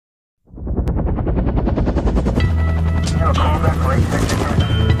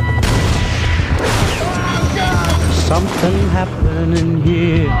something happening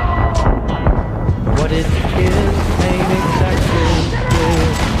here. What it is ain't exactly clear.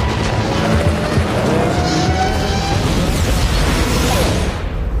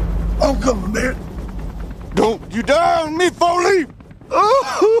 I'm coming, man. Don't you dare on me, Foley!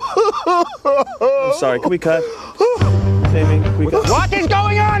 I'm sorry, can we cut? Jamie, can we cut? What is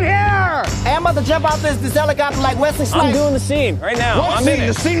going on here? Hey, I'm about to jump out this helicopter like Wesley Snipes. I'm doing the scene right now. What scene?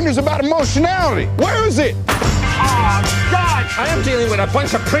 The scene is about emotionality. Where is it? Oh, God! I am dealing with a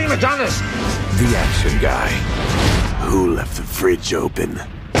bunch of prima donnas. The action guy who left the fridge open.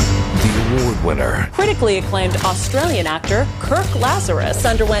 The award winner. Critically acclaimed Australian actor Kirk Lazarus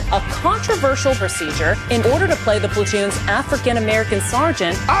underwent a controversial procedure in order to play the platoon's African-American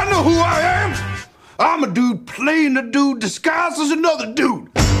sergeant. I know who I am. I'm a dude playing a dude disguised as another dude.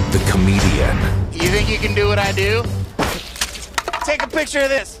 The comedian. You think you can do what I do? Take a picture of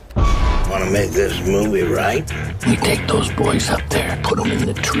this. Want to make this movie right? We take those boys up there, put them in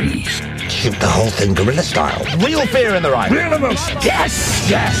the trees. Shoot the whole thing guerrilla style. Real fear in their eyes. Real emotion. Yes,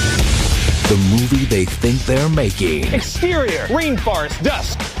 yes. The movie they think they're making Exterior, rainforest,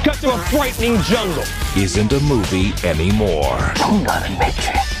 dusk, cut to a frightening jungle. isn't a movie anymore. I'm gonna make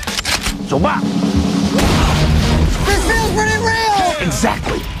it. So what? This feels pretty real.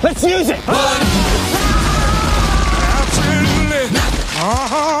 Exactly. Let's use it.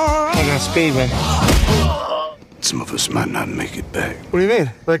 I'm gonna speed, man. Some of us might not make it back. What do you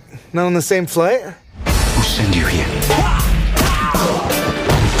mean? Like, not on the same flight? Who sent you here?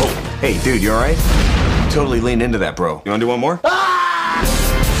 Oh, hey, dude, you alright? Totally leaned into that, bro. You wanna do one more? I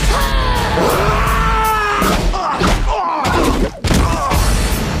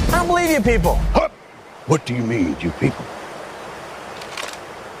don't believe you people. What do you mean, you people?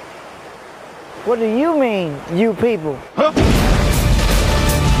 What do you mean, you people?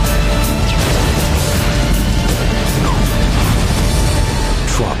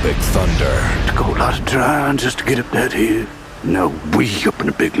 Tropic Thunder. To go a lot of trying just to get up that hill. Now we up in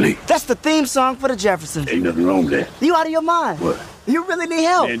the big league. That's the theme song for the Jeffersons. Ain't nothing wrong with that. You out of your mind? What? You really need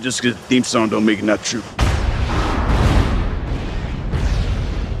help. Man, just because the theme song don't make it not true.